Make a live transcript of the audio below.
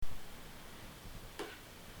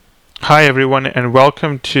Hi, everyone, and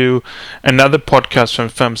welcome to another podcast from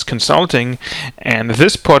Firms Consulting. And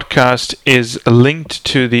this podcast is linked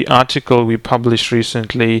to the article we published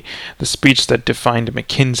recently, The Speech That Defined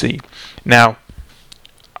McKinsey. Now,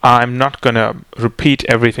 I'm not going to repeat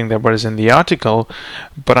everything that was in the article,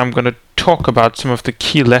 but I'm going to talk about some of the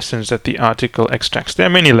key lessons that the article extracts. There are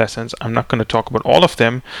many lessons. I'm not going to talk about all of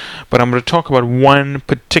them, but I'm going to talk about one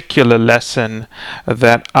particular lesson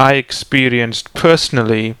that I experienced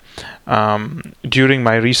personally during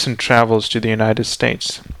my recent travels to the United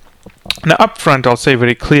States. Now, up front, I'll say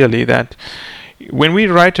very clearly that when we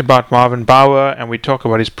write about Marvin Bower and we talk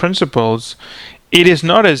about his principles, it is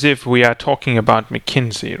not as if we are talking about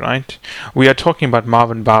McKinsey, right? We are talking about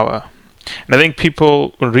Marvin Bower. And I think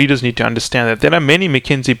readers need to understand that there are many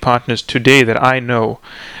McKinsey partners today that I know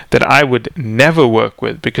that I would never work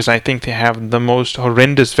with because I think they have the most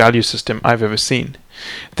horrendous value system I've ever seen.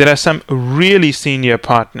 There are some really senior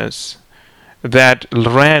partners that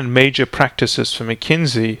ran major practices for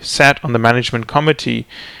McKinsey, sat on the management committee,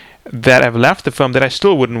 that have left the firm that I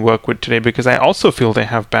still wouldn't work with today because I also feel they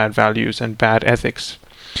have bad values and bad ethics.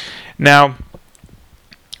 Now,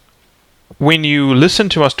 when you listen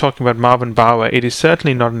to us talking about Marvin Bower, it is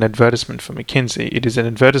certainly not an advertisement for McKinsey. It is an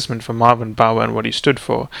advertisement for Marvin Bower and what he stood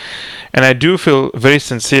for. And I do feel very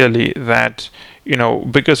sincerely that,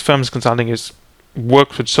 because Firms Consulting has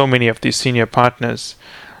worked with so many of these senior partners,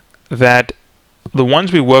 that the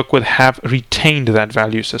ones we work with have retained that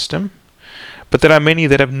value system. But there are many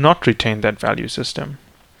that have not retained that value system.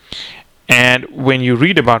 And when you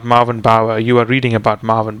read about Marvin Bower, you are reading about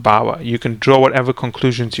Marvin Bower. You can draw whatever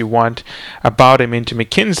conclusions you want about him into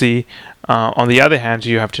McKinsey. On the other hand,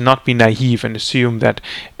 you have to not be naive and assume that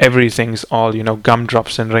everything's all,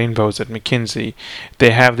 gumdrops and rainbows at McKinsey.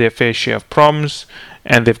 They have their fair share of problems,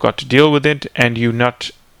 and they've got to deal with it. And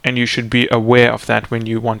you should be aware of that when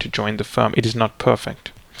you want to join the firm. It is not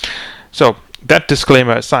perfect. So that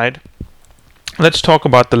disclaimer aside, let's talk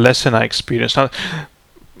about the lesson I experienced. Now,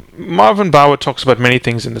 Marvin Bower talks about many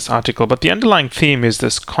things in this article, but the underlying theme is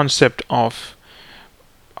this concept of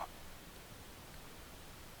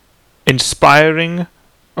inspiring,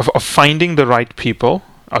 of finding the right people,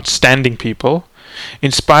 outstanding people,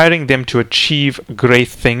 inspiring them to achieve great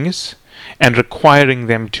things, and requiring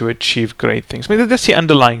them to achieve great things. I mean, that's the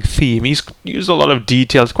underlying theme. He's used a lot of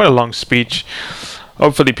details, quite a long speech.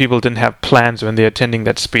 Hopefully people didn't have plans when they're attending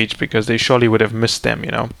that speech because they surely would have missed them,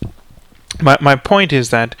 My point is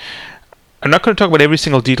that I'm not going to talk about every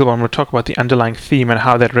single detail, but I'm going to talk about the underlying theme and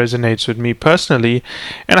how that resonates with me personally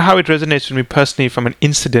and how it resonates with me personally from an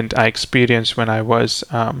incident I experienced when I was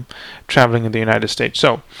traveling in the United States.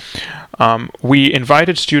 So we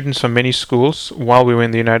invited students from many schools while we were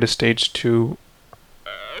in the United States to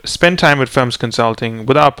spend time with Firms Consulting,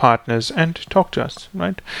 with our partners, and talk to us,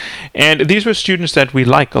 right? And these were students that we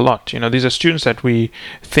like a lot. These are students that we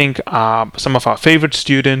think are some of our favorite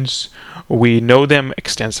students. We know them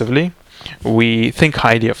extensively. We think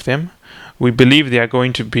highly of them. We believe they are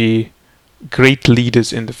going to be great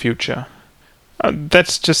leaders in the future.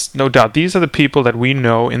 That's just no doubt. These are the people that we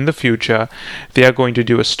know in the future. They are going to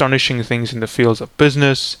do astonishing things in the fields of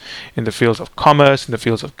business, in the fields of commerce, in the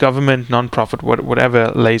fields of government, non-profit,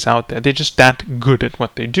 whatever lays out there. They're just that good at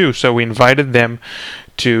what they do. So we invited them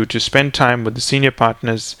to spend time with the senior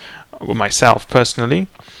partners, with myself personally,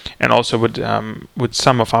 and also with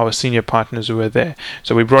some of our senior partners who were there.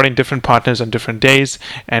 So we brought in different partners on different days,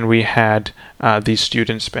 and we had these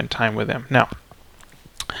students spend time with them. Now,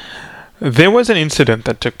 there was an incident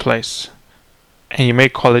that took place, and you may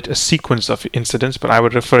call it a sequence of incidents, but I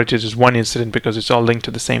would refer to it as one incident because it's all linked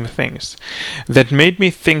to the same things, that made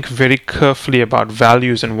me think very carefully about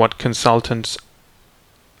values and what consultants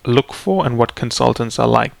look for and what consultants are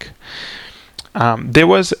like. There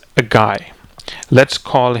was a guy, let's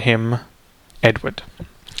call him Edward.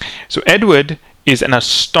 So Edward is an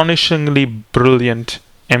astonishingly brilliant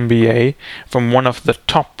MBA from one of the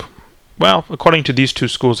top, well, according to these two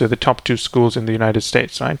schools, they're the top two schools in the United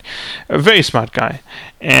States, right? A very smart guy.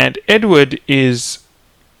 And Edward is,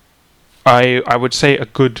 I would say, a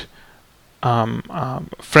good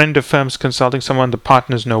friend of Firms Consulting, someone the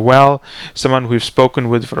partners know well, someone we've spoken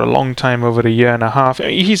with for a long time, over a year and a half.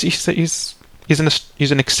 He's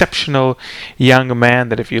an exceptional young man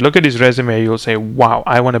that if you look at his resume, you'll say, wow,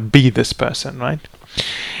 I want to be this person, right?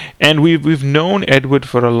 And we've known Edward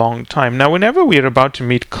for a long time. Now, whenever we are about to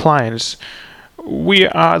meet clients, we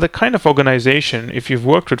are the kind of organization, if you've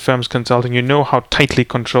worked with Firms Consulting, you know how tightly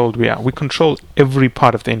controlled we are. We control every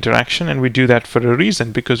part of the interaction, and we do that for a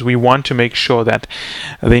reason, because we want to make sure that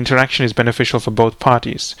the interaction is beneficial for both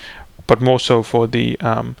parties, but more so for the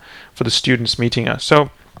students meeting us.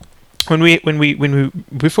 So when we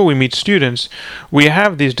before we meet students, we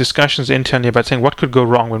have these discussions internally about saying what could go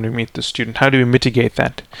wrong when we meet the student. How do we mitigate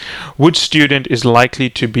that? Which student is likely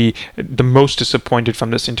to be the most disappointed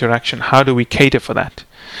from this interaction? How do we cater for that?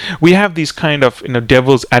 We have these kind of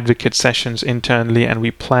devil's advocate sessions internally, and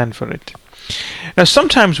we plan for it. Now,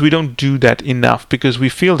 sometimes we don't do that enough because we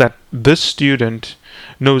feel that this student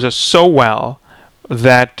knows us so well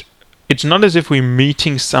that it's not as if we're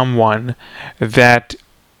meeting someone that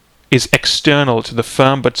is external to the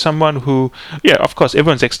firm, but someone who, yeah, of course,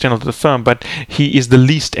 everyone's external to the firm, but he is the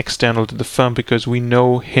least external to the firm because we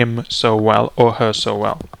know him so well or her so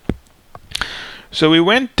well. So we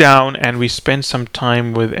went down and we spent some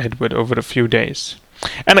time with Edward over a few days.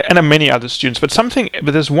 And many other students, but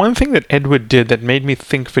there's one thing that Edward did that made me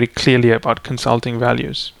think very clearly about consulting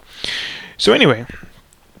values. So anyway,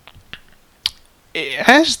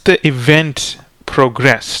 as the event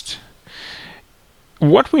progressed,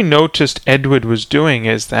 what we noticed Edward was doing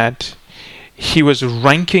is that he was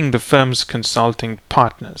ranking the firm's consulting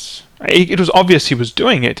partners. It was obvious he was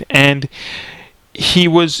doing it, and he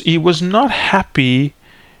was not happy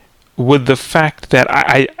with the fact that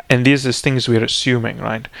and these are things we're assuming,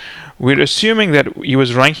 right? We're assuming that he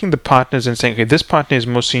was ranking the partners and saying, okay, this partner is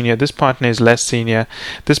more senior, this partner is less senior,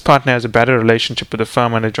 this partner has a better relationship with the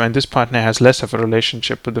firm I want to join, this partner has less of a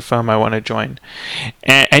relationship with the firm I want to join.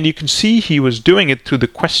 And you can see he was doing it through the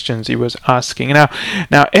questions he was asking. Now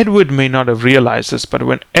Edward may not have realized this, but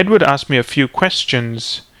when Edward asked me a few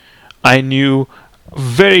questions, I knew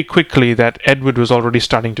very quickly that Edward was already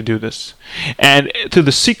starting to do this. And through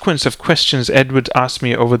the sequence of questions Edward asked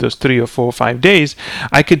me over those 3 or 4 or 5 days,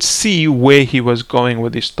 I could see where he was going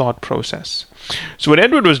with his thought process. So what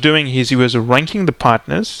Edward was doing is he was ranking the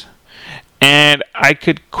partners, and I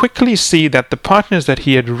could quickly see that the partners that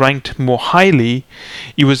he had ranked more highly,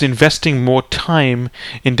 he was investing more time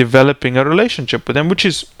in developing a relationship with them, which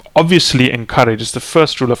is obviously encouraged. It's the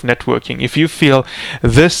first rule of networking. If you feel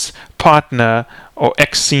this partner or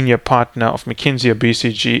ex-senior partner of McKinsey or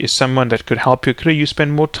BCG is someone that could help your career, you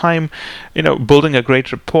spend more time, building a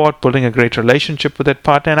great rapport, building a great relationship with that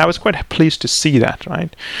partner. And I was quite pleased to see that,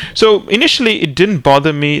 right? So initially, it didn't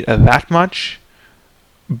bother me that much,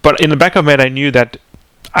 but in the back of my head, I knew that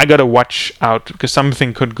I got to watch out because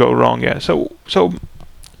something could go wrong. Yeah. So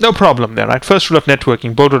no problem there, right? First rule of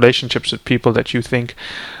networking: build relationships with people that you think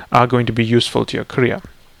are going to be useful to your career.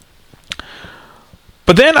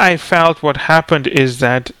 But then I felt what happened is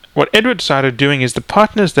that what Edward started doing is the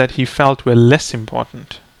partners that he felt were less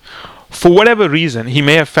important. For whatever reason, he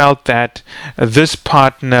may have felt that this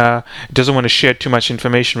partner doesn't want to share too much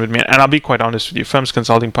information with me. And I'll be quite honest with you, firms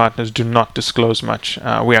consulting partners do not disclose much.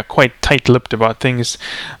 We are quite tight-lipped about things.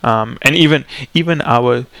 And even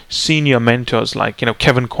our senior mentors, like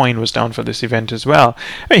Kevin Coyne was down for this event as well.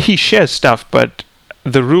 I mean, he shares stuff, but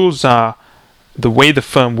the rules are the way the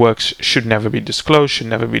firm works should never be disclosed, should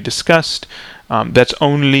never be discussed.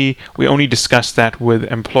 We only discuss that with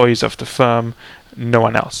employees of the firm, no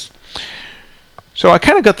one else. So I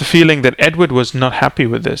kind of got the feeling that Edward was not happy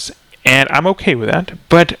with this, and I'm okay with that.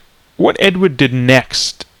 But what Edward did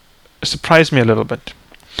next surprised me a little bit.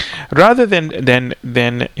 Rather than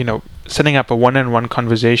setting up a one-on-one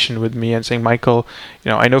conversation with me and saying, Michael,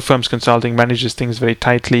 I know firms consulting manages things very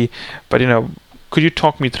tightly, but could you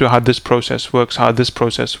talk me through how this process works, how this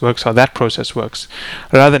process works, how that process works?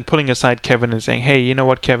 Rather than pulling aside Kevin and saying, hey, you know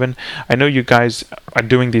what, Kevin, I know you guys are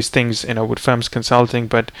doing these things, with firms consulting,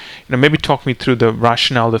 but maybe talk me through the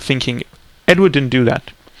rationale, the thinking. Edward didn't do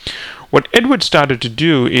that. What Edward started to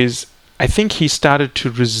do is, I think he started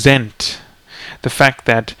to resent the fact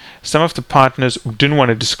that some of the partners didn't want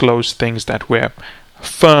to disclose things that were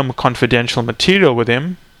firm confidential material with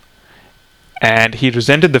him. And he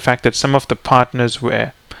resented the fact that some of the partners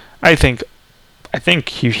were, I think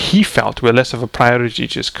he felt were less of a priority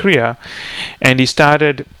to his career, and he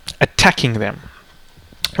started attacking them.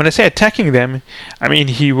 When I say attacking them, I mean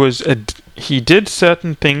he did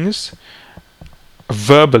certain things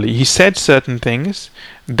verbally. He said certain things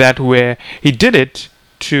he did it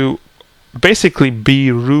to basically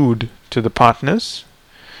be rude to the partners.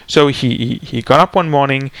 So he got up one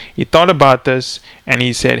morning, he thought about this, and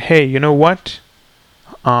he said, hey, you know what?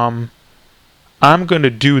 I'm going to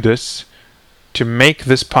do this to make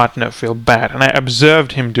this partner feel bad. And I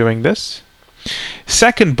observed him doing this.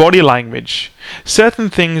 Second, body language. Certain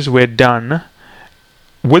things were done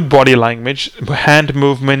with body language, hand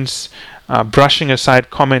movements, brushing aside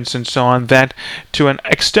comments and so on, that to an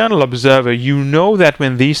external observer, that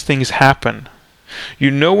when these things happen,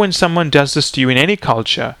 when someone does this to you in any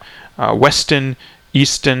culture, Western,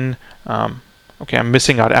 Eastern, I'm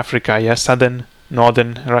missing out Africa, Southern,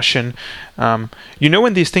 Northern Russian.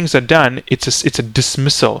 When these things are done, it's a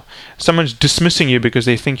dismissal. Someone's dismissing you because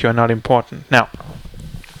they think you're not important. Now,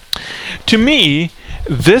 to me,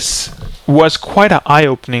 this was quite an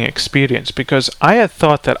eye-opening experience, because I had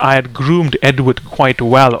thought that I had groomed Edward quite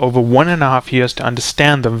well over 1.5 years to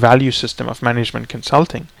understand the value system of management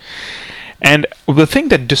consulting. And the thing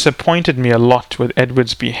that disappointed me a lot with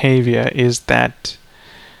Edward's behavior is that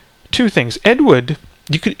two things.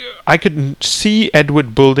 I could see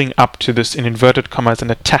Edward building up to this, in inverted commas, an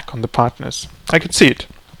attack on the partners. I could see it.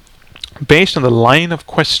 Based on the line of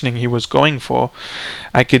questioning he was going for,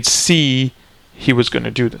 I could see he was going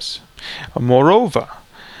to do this. Moreover,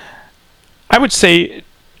 I would say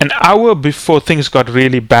an hour before things got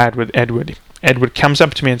really bad with Edward comes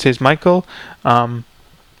up to me and says, Michael,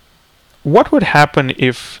 what would happen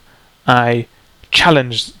if I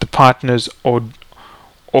challenged the partners or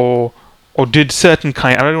did certain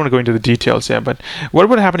kind, I don't want to go into the details here, but what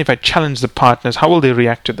would happen if I challenge the partners? How will they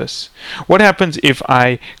react to this? What happens if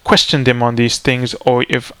I question them on these things, or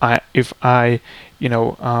if I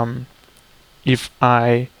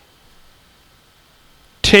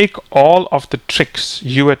take all of the tricks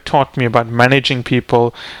you had taught me about managing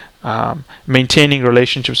people, maintaining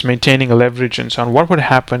relationships, maintaining a leverage, and so on? What would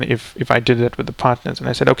happen if I did that with the partners? And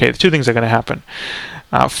I said, okay, two things are going to happen.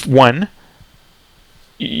 One,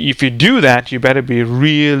 if you do that, you better be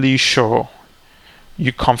really sure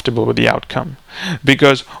you're comfortable with the outcome.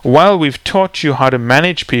 Because while we've taught you how to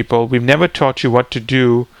manage people, we've never taught you what to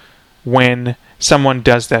do when someone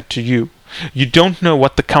does that to you. You don't know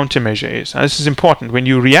what the countermeasure is. Now, this is important. When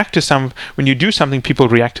you do something, people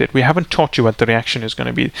react to it. We haven't taught you what the reaction is going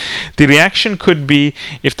to be. The reaction could be,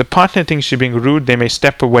 if the partner thinks you're being rude, they may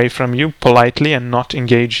step away from you politely and not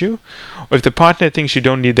engage you. Or if the partner thinks you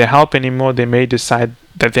don't need their help anymore, they may decide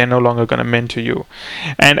that they're no longer going to mentor you.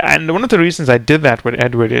 And one of the reasons I did that with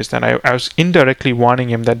Edward is that I was indirectly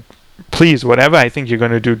warning him that, please, whatever I think you're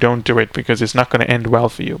going to do, don't do it, because it's not going to end well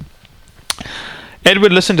for you.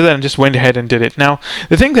 Edward listened to that and just went ahead and did it. Now,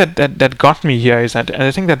 the thing that got me here is that, and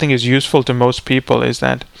I think that thing is useful to most people, is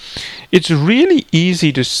that it's really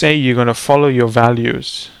easy to say you're going to follow your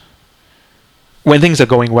values when things are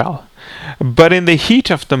going well. But in the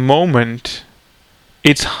heat of the moment,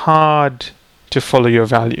 it's hard to follow your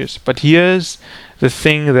values. But here's the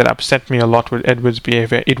thing that upset me a lot with Edward's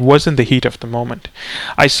behavior. It wasn't the heat of the moment.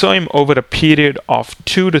 I saw him over a period of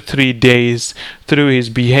 2 to 3 days, through his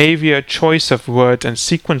behavior, choice of words, and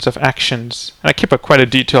sequence of actions. And I keep quite a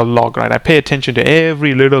detailed log, right? I pay attention to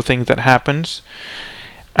every little thing that happens.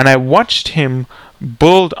 And I watched him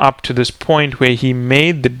build up to this point where he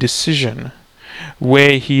made the decision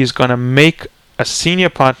where he is going to make a senior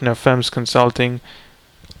partner of Firms Consulting,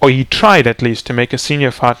 or he tried at least to make a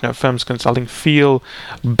senior partner of Firms Consulting feel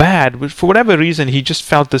bad. For whatever reason, he just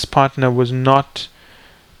felt this partner was not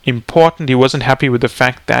important. He wasn't happy with the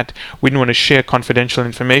fact that we didn't want to share confidential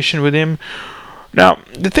information with him. Now,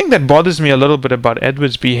 the thing that bothers me a little bit about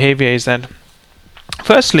Edward's behavior is that,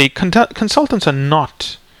 firstly, consultants are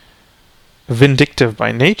not vindictive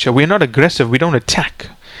by nature. We're not aggressive. We don't attack.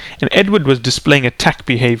 And Edward was displaying attack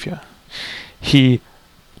behavior. He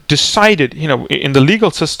decided, in the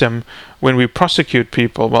legal system, when we prosecute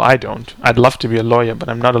people, well, I don't. I'd love to be a lawyer, but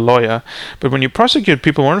I'm not a lawyer. But when you prosecute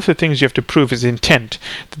people, one of the things you have to prove is intent.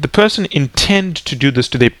 Did the person intend to do this?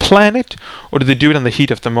 Do they plan it, or do they do it in the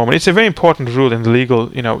heat of the moment? It's a very important rule in the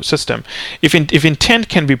legal, system. If intent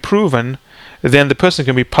can be proven, then the person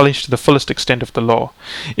can be punished to the fullest extent of the law.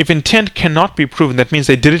 If intent cannot be proven, that means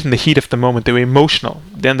they did it in the heat of the moment, they were emotional,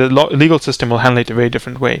 then the legal system will handle it a very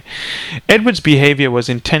different way. Edward's behavior was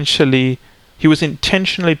intentionally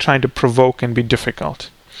trying to provoke and be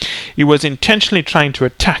difficult. He was intentionally trying to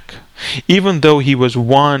attack, even though he was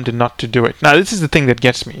warned not to do it. Now, this is the thing that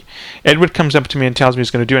gets me. Edward comes up to me and tells me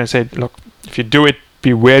he's going to do it, and I say, look, if you do it,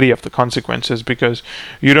 be wary of the consequences, because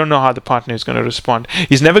you don't know how the partner is going to respond.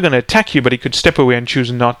 He's never going to attack you, but he could step away and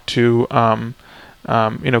choose not to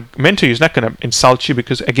mentor you. He's not going to insult you,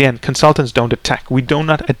 because, again, consultants don't attack. We do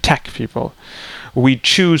not attack people. We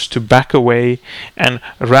choose to back away and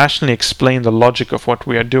rationally explain the logic of what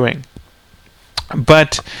we are doing.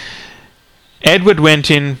 But Edward went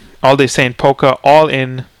in, all they say in poker, all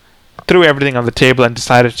in, threw everything on the table and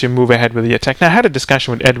decided to move ahead with the attack. Now, I had a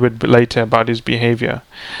discussion with Edward later about his behavior.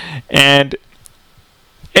 And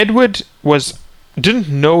Edward didn't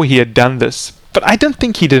know he had done this. But I don't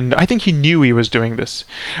think he didn't. I think he knew he was doing this.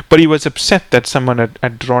 But he was upset that someone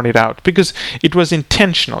had drawn it out, because it was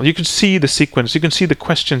intentional. You could see the sequence. You can see the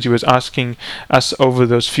questions he was asking us over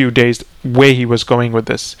those few days, where he was going with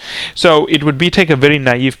this. So it would take a very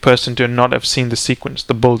naive person to not have seen the sequence,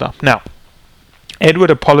 the build-up. Now, Edward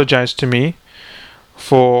apologized to me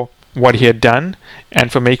for what he had done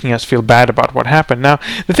and for making us feel bad about what happened. Now,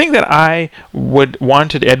 the thing that I would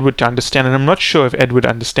wanted Edward to understand, and I'm not sure if Edward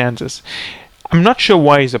understands this, I'm not sure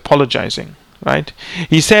why he's apologizing, right?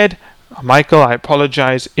 He said, Michael, I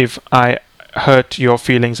apologize if I hurt your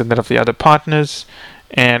feelings and that of the other partners.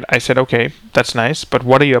 And I said, okay, that's nice, but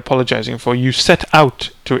what are you apologizing for? You set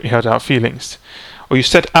out to hurt our feelings, or you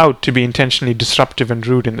set out to be intentionally disruptive and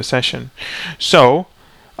rude in the session. So,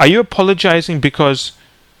 are you apologizing because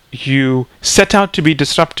you set out to be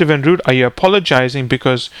disruptive and rude? Are you apologizing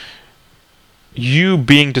because you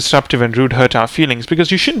being disruptive and rude hurt our feelings?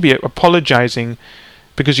 Because you shouldn't be apologizing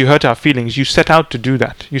because you hurt our feelings. You set out to do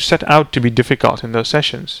that. You set out to be difficult in those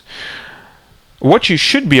sessions. What you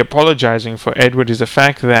should be apologizing for, Edward, is the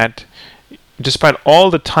fact that despite all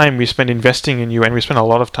the time we spend investing in you, and we spend a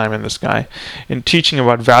lot of time in this guy, in teaching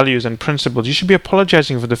about values and principles, you should be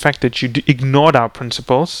apologizing for the fact that you ignored our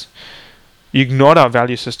principles. You ignored our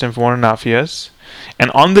value system for 1.5 years. And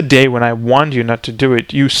on the day when I warned you not to do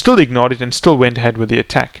it, you still ignored it and still went ahead with the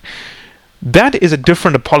attack. That is a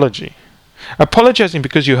different apology. Apologizing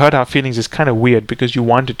because you hurt our feelings is kind of weird because you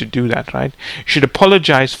wanted to do that, right? You should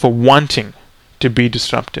apologize for wanting to be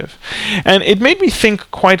disruptive. And it made me think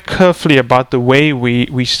quite carefully about the way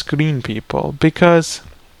we screen people, because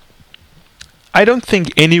I don't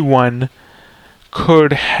think anyone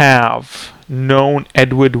could have known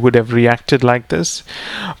Edward would have reacted like this.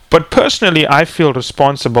 But personally, I feel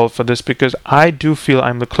responsible for this because I do feel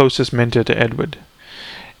I'm the closest mentor to Edward.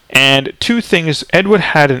 And two things, Edward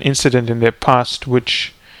had an incident in their past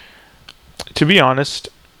which, to be honest,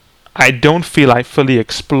 I don't feel I fully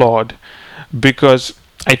explored, because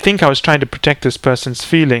I think I was trying to protect this person's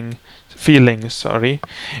feelings,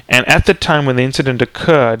 and at the time when the incident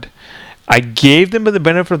occurred, I gave them the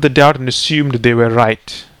benefit of the doubt and assumed they were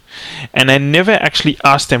right. And I never actually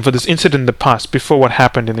asked them for this incident in the past, before what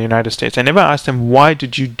happened in the United States. I never asked them, why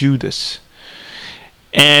did you do this?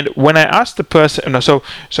 And when I asked the person, so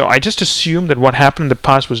I just assumed that what happened in the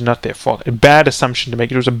past was not their fault. A bad assumption to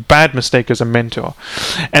make. It was a bad mistake as a mentor.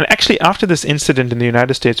 And actually, after this incident in the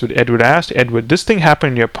United States with Edward, I asked Edward, this thing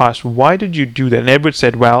happened in your past, why did you do that? And Edward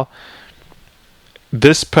said, well,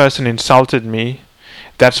 this person insulted me.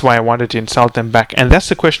 That's why I wanted to insult them back. And that's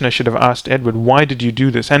the question I should have asked Edward. Why did you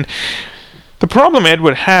do this? And the problem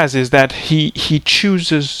Edward has is that he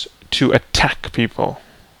chooses to attack people.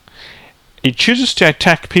 He chooses to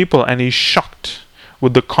attack people, and he's shocked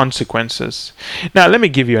with the consequences. Now, let me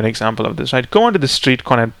give you an example of this, right? Go onto the street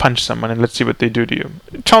corner and punch someone, and let's see what they do to you.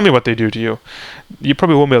 Tell me what they do to you. You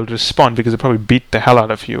probably won't be able to respond because they probably beat the hell out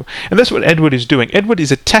of you. And that's what Edward is doing. Edward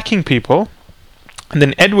is attacking people, and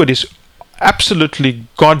then Edward is absolutely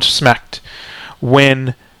gobsmacked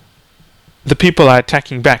when the people are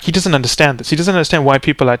attacking back. He doesn't understand this. He doesn't understand why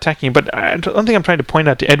people are attacking. But one thing I'm trying to point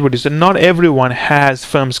out to Edward is that not everyone has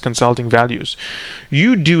firms consulting values.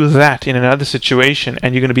 You do that in another situation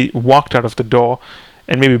and you're going to be walked out of the door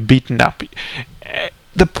and maybe beaten up.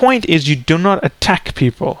 The point is, you do not attack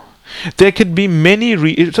people. There could be many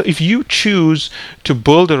so if you choose to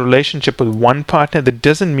build a relationship with one partner, that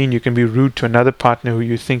doesn't mean you can be rude to another partner who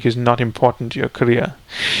you think is not important to your career.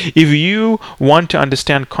 If you want to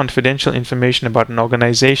understand confidential information about an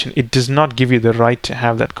organization, it does not give you the right to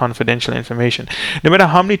have that confidential information. No matter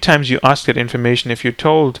how many times you ask that information, if you're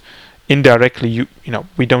told indirectly,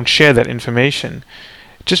 we don't share that information,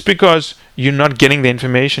 just because you're not getting the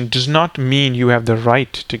information does not mean you have the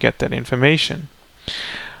right to get that information.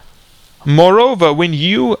 Moreover, when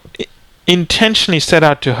you intentionally set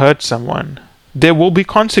out to hurt someone, there will be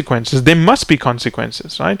consequences. There must be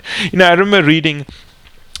consequences, right? I remember reading,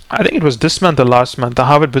 I think it was this month or last month, the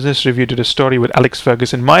Harvard Business Review did a story with Alex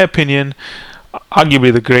Ferguson. In my opinion,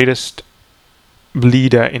 arguably the greatest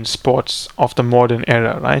leader in sports of the modern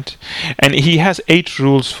era, right? And he has 8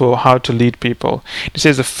 rules for how to lead people. He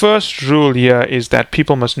says the first rule here is that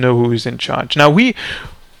people must know who is in charge. Now,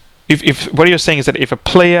 if what you're saying is that if a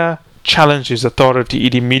player challenges authority,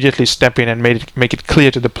 he'd immediately step in and make it clear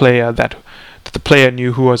to the player that the player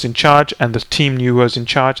knew who was in charge, and the team knew who was in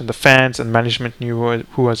charge, and the fans and management knew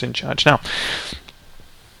who was in charge. Now,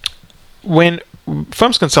 when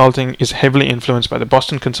firms consulting is heavily influenced by the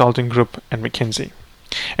Boston Consulting Group and McKinsey,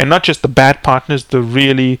 and not just the bad partners, the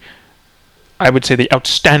really, I would say, the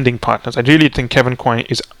outstanding partners. I really think Kevin Coyne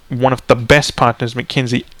is one of the best partners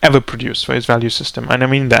McKinsey ever produced for his value system, and I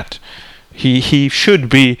mean that. He should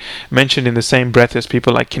be mentioned in the same breath as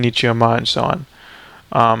people like Kenichi Ohma and so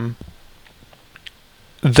on.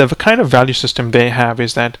 The kind of value system they have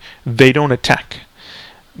is that they don't attack.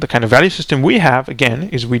 The kind of value system we have, again,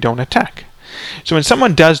 is we don't attack. So when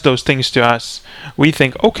someone does those things to us, we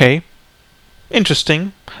think, okay,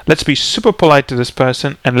 interesting. Let's be super polite to this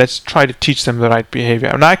person and let's try to teach them the right behavior.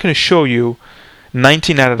 And I can assure you,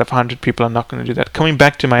 19 out of 100 people are not going to do that. Coming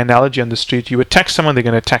back to my analogy on the street, you attack someone, they're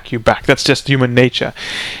going to attack you back. That's just human nature.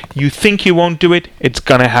 You think you won't do it, it's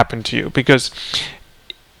going to happen to you. Because,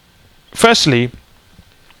 firstly,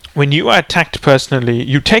 when you are attacked personally,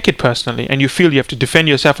 you take it personally and you feel you have to defend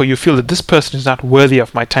yourself, or you feel that this person is not worthy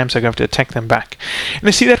of my time, so I'm going to have to attack them back. And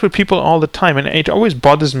I see that with people all the time, and it always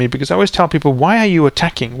bothers me because I always tell people, why are you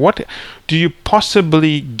attacking? What do you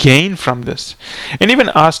possibly gain from this? And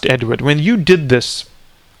even asked Edward, when you did this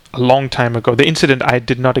a long time ago, the incident I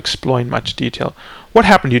did not explore in much detail, what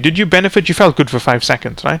happened to you? Did you benefit? You felt good for 5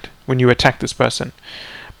 seconds, right? When you attacked this person.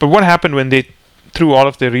 But what happened when they threw all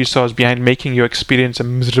of their resource behind making your experience a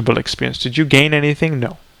miserable experience? Did you gain anything?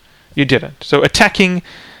 No, you didn't. So attacking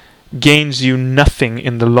gains you nothing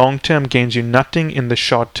in the long term, gains you nothing in the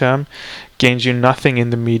short term, gains you nothing in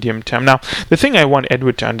the medium term. Now, the thing I want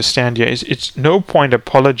Edward to understand here is it's no point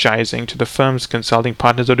apologizing to the firm's consulting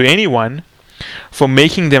partners or to anyone for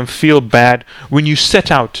making them feel bad when you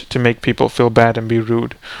set out to make people feel bad and be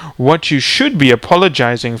rude. What you should be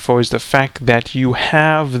apologizing for is the fact that you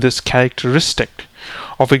have this characteristic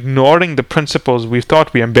of ignoring the principles we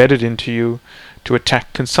thought we embedded into you to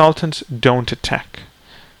attack. Consultants don't attack,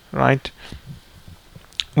 right?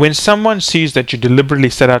 When someone sees that you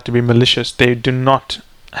deliberately set out to be malicious, they do not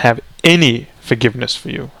have any forgiveness for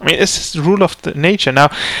you. I mean, it's the rule of the nature. Now,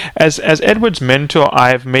 as Edward's mentor,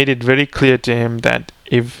 I've made it very clear to him that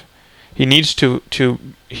if he needs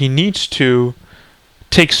to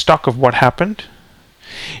take stock of what happened,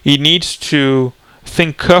 he needs to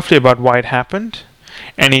think carefully about why it happened,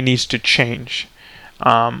 and he needs to change.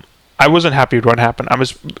 I wasn't happy with what happened. I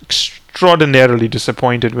was extraordinarily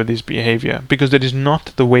disappointed with his behavior because that is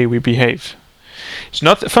not the way we behave. It's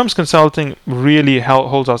not. Firms consulting really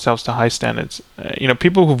holds ourselves to high standards.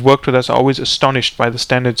 People who've worked with us are always astonished by the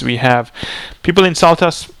standards we have. People insult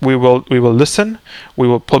us, we will listen, we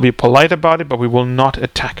will be polite about it, but we will not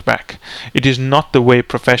attack back. It is not the way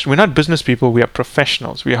we're not business people, we are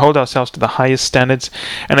professionals. We hold ourselves to the highest standards,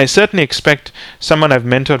 and I certainly expect someone I've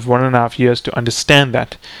mentored for 1.5 years to understand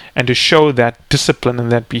that and to show that discipline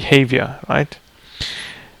and that behavior, right?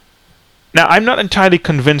 Now, I'm not entirely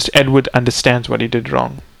convinced Edward understands what he did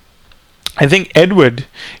wrong. I think Edward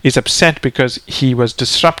is upset because he was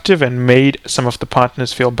disruptive and made some of the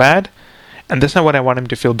partners feel bad, and that's not what I want him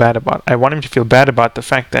to feel bad about. I want him to feel bad about the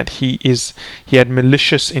fact that he had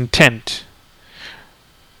malicious intent,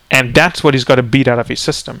 and that's what he's got to beat out of his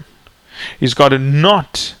system. He's got to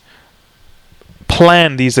not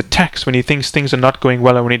plan these attacks when he thinks things are not going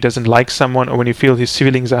well, or when he doesn't like someone, or when he feels his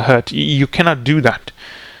feelings are hurt. You cannot do that.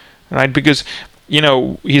 Right, because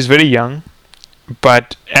he's very young,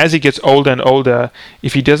 but as he gets older and older,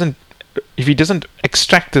 if he doesn't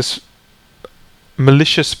extract this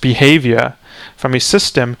malicious behavior from his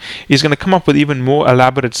system, he's going to come up with even more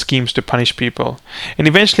elaborate schemes to punish people, and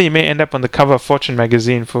eventually he may end up on the cover of Fortune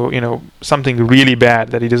magazine for something really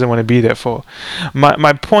bad that he doesn't want to be there for.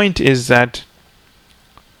 My point is that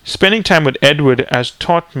spending time with Edward has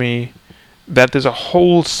taught me that there's a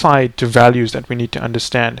whole side to values that we need to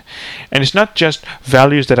understand. And it's not just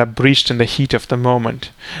values that are breached in the heat of the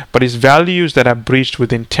moment, but it's values that are breached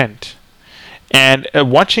with intent. And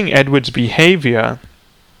watching Edward's behavior,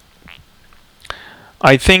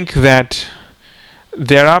 I think that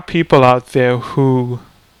there are people out there who,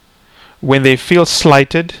 when they feel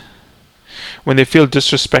slighted, when they feel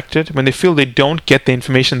disrespected, when they feel they don't get the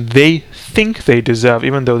information they think they deserve,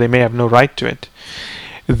 even though they may have no right to it,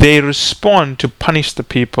 they respond to punish the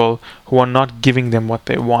people who are not giving them what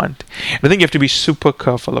they want. And I think you have to be super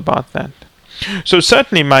careful about that. So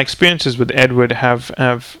certainly my experiences with Edward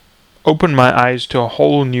have opened my eyes to a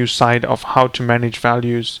whole new side of how to manage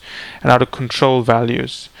values and how to control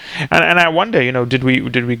values. And I wonder, did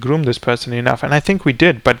we groom this person enough? And I think we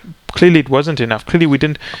did, but clearly it wasn't enough. Clearly we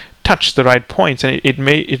didn't touch the right points, and it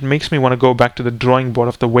makes me want to go back to the drawing board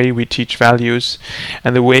of the way we teach values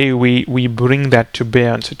and the way we bring that to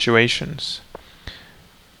bear on situations.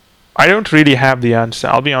 I don't really have the answer.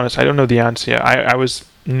 I'll be honest, I don't know the answer. I was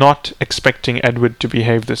not expecting Edward to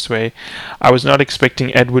behave this way. I was not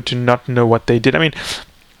expecting Edward to not know what they did. I mean,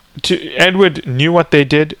 Edward knew what they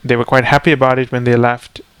did. They were quite happy about it when they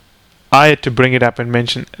left. I had to bring it up and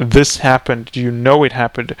mention, this happened. Do you know it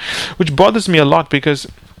happened? Which bothers me a lot because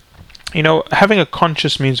Having a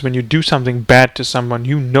conscience means when you do something bad to someone,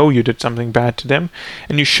 you know you did something bad to them,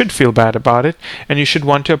 and you should feel bad about it, and you should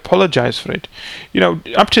want to apologize for it.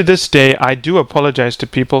 Up to this day, I do apologize to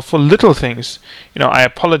people for little things. I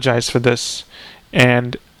apologize for this,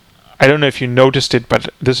 and I don't know if you noticed it, but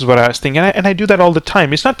this is what I was thinking, and I do that all the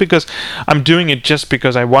time. It's not because I'm doing it just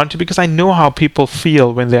because I want to, because I know how people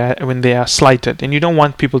feel when they are slighted, and you don't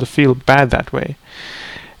want people to feel bad that way.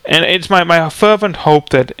 And it's my fervent hope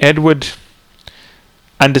that Edward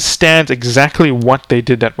understands exactly what they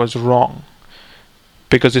did that was wrong,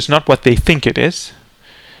 because it's not what they think it is.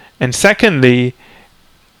 And secondly,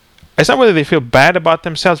 it's not whether they feel bad about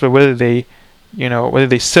themselves, but whether they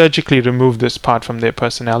surgically remove this part from their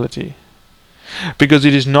personality. Because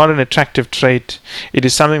it is not an attractive trait. It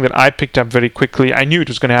is something that I picked up very quickly. I knew it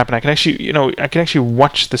was going to happen. I can actually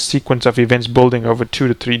watch the sequence of events building over 2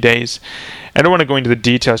 to 3 days. I don't want to go into the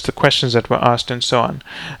details, the questions that were asked and so on.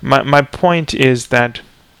 My point is that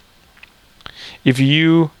if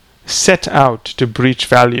you set out to breach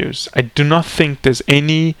values, I do not think there's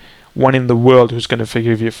anyone in the world who's going to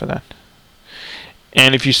forgive you for that.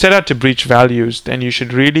 And if you set out to breach values, then you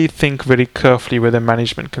should really think very carefully whether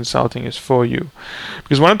management consulting is for you.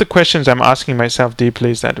 Because one of the questions I'm asking myself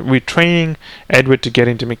deeply is that we're training Edward to get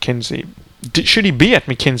into McKinsey. Should he be at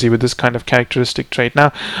McKinsey with this kind of characteristic trait?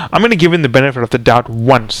 Now, I'm going to give him the benefit of the doubt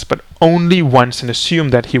once, but only once, and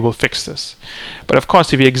assume that he will fix this. But of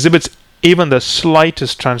course, if he exhibits even the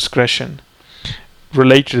slightest transgression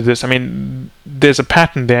related to this, there's a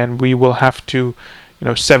pattern there, and we will have to,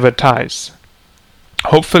 sever ties.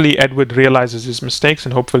 Hopefully Edward realizes his mistakes,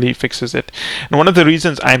 and hopefully he fixes it. And one of the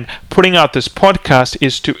reasons I'm putting out this podcast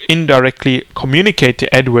is to indirectly communicate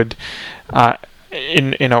to Edward,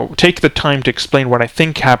 take the time to explain what I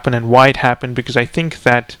think happened and why it happened, because I think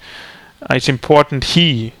that it's important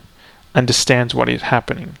he understands what is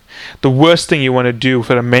happening. The worst thing you want to do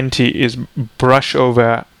for a mentee is brush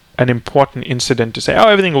over an important incident to say, oh,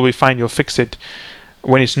 everything will be fine, you'll fix it,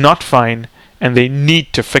 when it's not fine, and they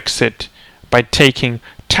need to fix it by taking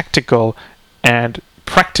tactical and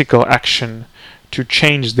practical action to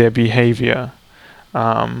change their behavior.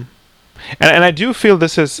 And I do feel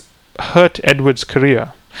this has hurt Edward's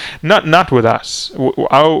career. Not with us.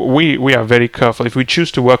 We are very careful. If we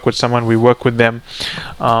choose to work with someone, we work with them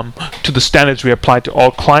to the standards we apply to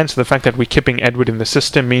all clients. The fact that we're keeping Edward in the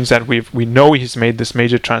system means that we know he's made this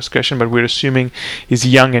major transgression, but we're assuming he's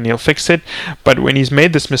young and he'll fix it. But when he's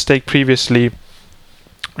made this mistake previously,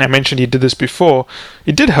 I mentioned he did this before,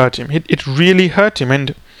 it did hurt him. It really hurt him,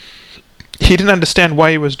 and he didn't understand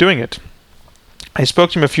why he was doing it. I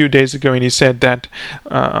spoke to him a few days ago, and he said that,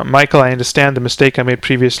 Michael, I understand the mistake I made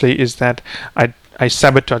previously is that I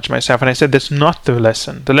sabotage myself. And I said, that's not the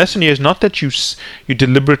lesson. The lesson here is not that you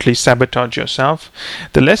deliberately sabotage yourself.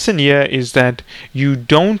 The lesson here is that you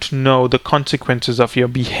don't know the consequences of your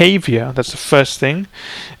behavior. That's the first thing.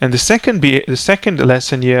 And the second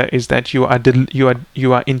lesson here is that you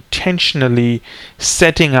are intentionally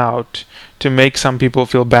setting out to make some people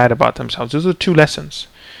feel bad about themselves. Those are 2 lessons.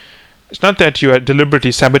 It's not that you are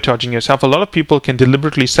deliberately sabotaging yourself. A lot of people can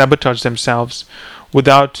deliberately sabotage themselves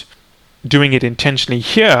without doing it intentionally.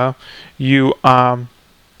 Here, it's not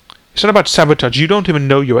about sabotage. You don't even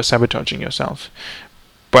know you are sabotaging yourself.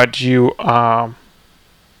 But you are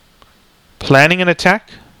planning an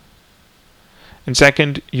attack. And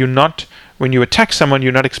second, when you attack someone,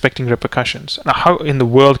 you're not expecting repercussions. Now, how in the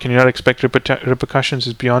world can you not expect repercussions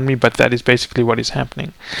is beyond me, but that is basically what is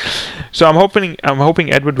happening. So I'm hoping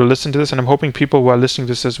Edward will listen to this, and I'm hoping people who are listening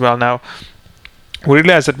to this as well. Now, we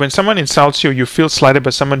realize that when someone insults you, you feel slighted by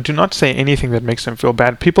someone, do not say anything that makes them feel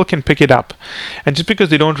bad. People can pick it up. And just because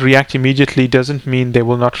they don't react immediately doesn't mean they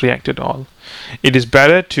will not react at all. It is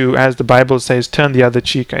better to, as the Bible says, turn the other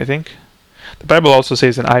cheek, I think. The Bible also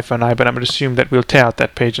says an eye for an eye, but I'm going to assume that we'll tear out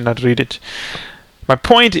that page and not read it. My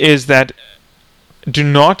point is that do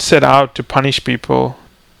not set out to punish people.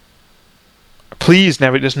 Please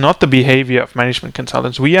never. It is not the behavior of management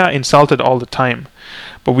consultants. We are insulted all the time,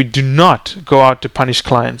 but we do not go out to punish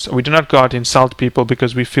clients. We do not go out to insult people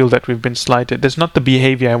because we feel that we've been slighted. That's not the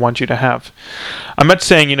behavior I want you to have. I'm not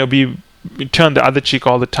saying, turn the other cheek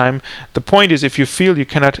all the time. The point is, if you feel you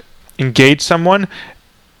cannot engage someone,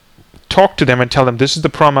 talk to them and tell them, this is the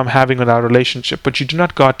problem I'm having with our relationship, but you do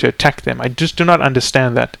not go out to attack them. I just do not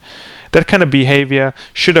understand that. That kind of behavior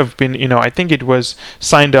should have been, I think it was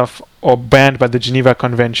signed off or banned by the Geneva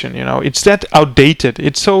Convention. It's that outdated.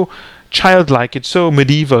 It's so childlike. It's so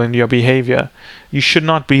medieval in your behavior. You should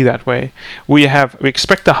not be that way. We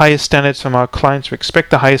expect the highest standards from our clients. We expect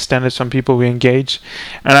the highest standards from people we engage.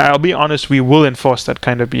 And I'll be honest, we will enforce that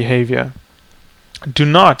kind of behavior. Do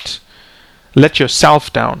not let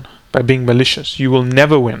yourself down by being malicious, you will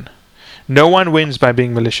never win. No one wins by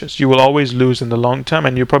being malicious. You will always lose in the long term,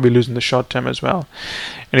 and you'll probably lose in the short term as well.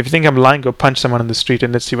 And if you think I'm lying, go punch someone in the street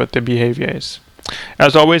and let's see what their behavior is.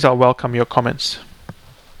 As always, I'll welcome your comments.